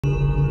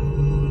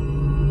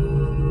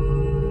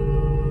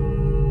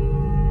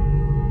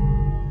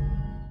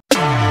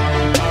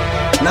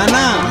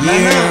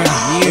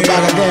We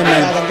back again,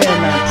 man.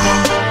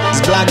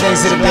 It's Black Gang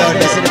City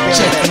Blood.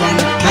 Check it on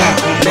the camp.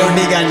 Lil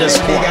nigga and just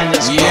squad.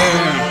 We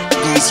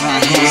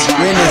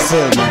in the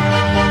field, man.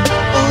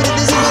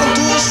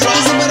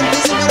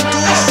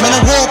 Man, I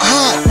walk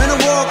hard.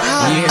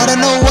 I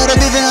don't know what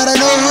I'm living, I don't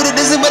know who it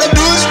is, but I'm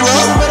too strong.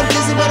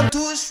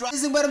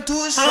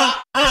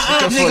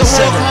 Nigga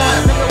walk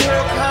hard.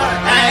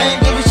 I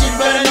ain't give a shit,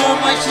 but I know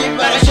my shit,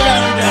 but I shut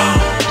him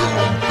down.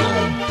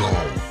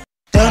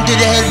 Down to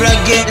the head, Black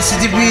Gang,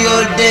 cTp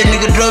all day,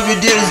 nigga drop your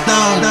deals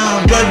down.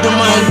 Drop the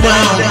mic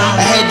down.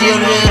 I hate your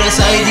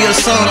lyrics, I hate your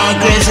song, I'm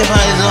aggressive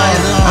high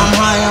zone. I'm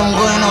high, I'm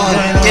going on.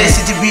 Yeah,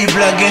 cTp,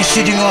 Black Gang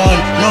shooting on.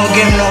 No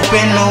game, no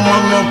pain, no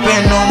mom, no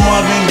pain, no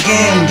mobbing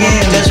game.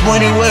 Just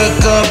when you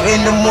wake up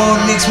in the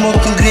morning,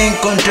 smoking green,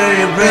 control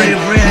your brain.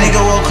 Nigga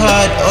work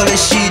hard, all the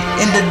shit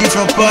in the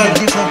different part.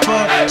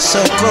 So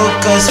cold,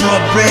 cause my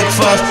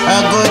breakfast, I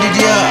go to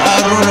the I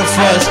roll it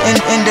fast.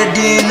 In the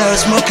dinner,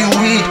 smoking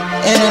weed.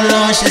 In the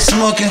lunch, it's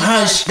smoking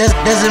hash.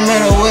 Doesn't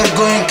matter where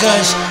going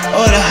cash.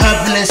 All the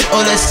happiness,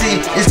 all I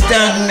see is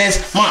darkness.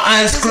 My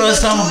eyes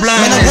closed, I'm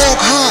blind. Man,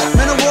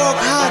 I walk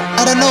hard.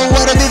 I don't know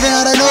what I'm living,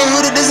 I don't know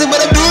who it is,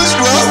 but I'm too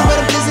strong.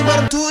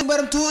 But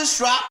I'm too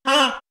strong.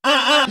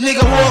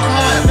 Nigga walk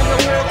hard.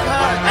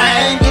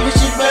 I ain't give a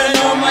shit, but I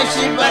know my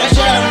shit, but I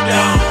shut him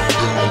down.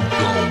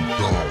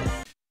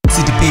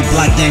 cTp,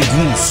 Black Gang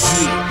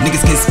goons.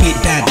 Niggas can spit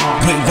that,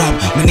 great rap.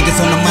 My niggas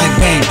on the mic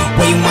bang.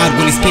 Why you mad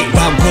when he spit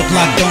rap? Good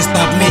luck, don't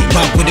stop, make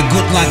rap with a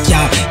good luck,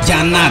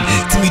 y'all not.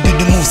 To me do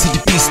the move,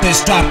 cTp stay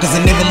strapped, cause I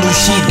never lose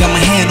shit. Got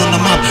my hand on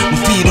the map, my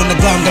feet on the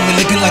ground, got me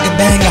looking like a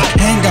banger.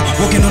 Hanger,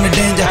 walking on the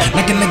danger,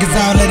 knocking niggas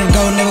out, let them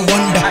go, never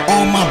wonder.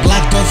 All my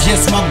black tough,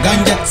 yes, smoke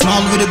ganja.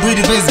 Smile with a pretty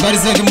face,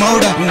 body's like a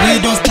motor. When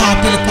we don't stop,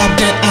 till the pop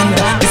get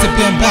under.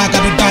 Disappear back, I'll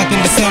be back in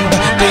December.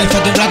 Day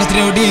for the rockets,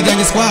 3OD,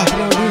 ganja squad.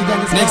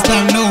 Next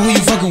time, know who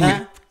you fucking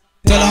with.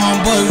 Tell a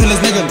homeboy,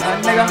 realest nigga.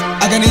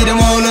 I can eat them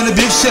all on the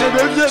big shit.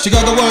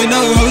 Chicago boy,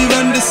 know how we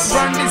run this.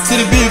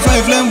 cTp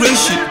 5 lamb, race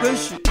shit.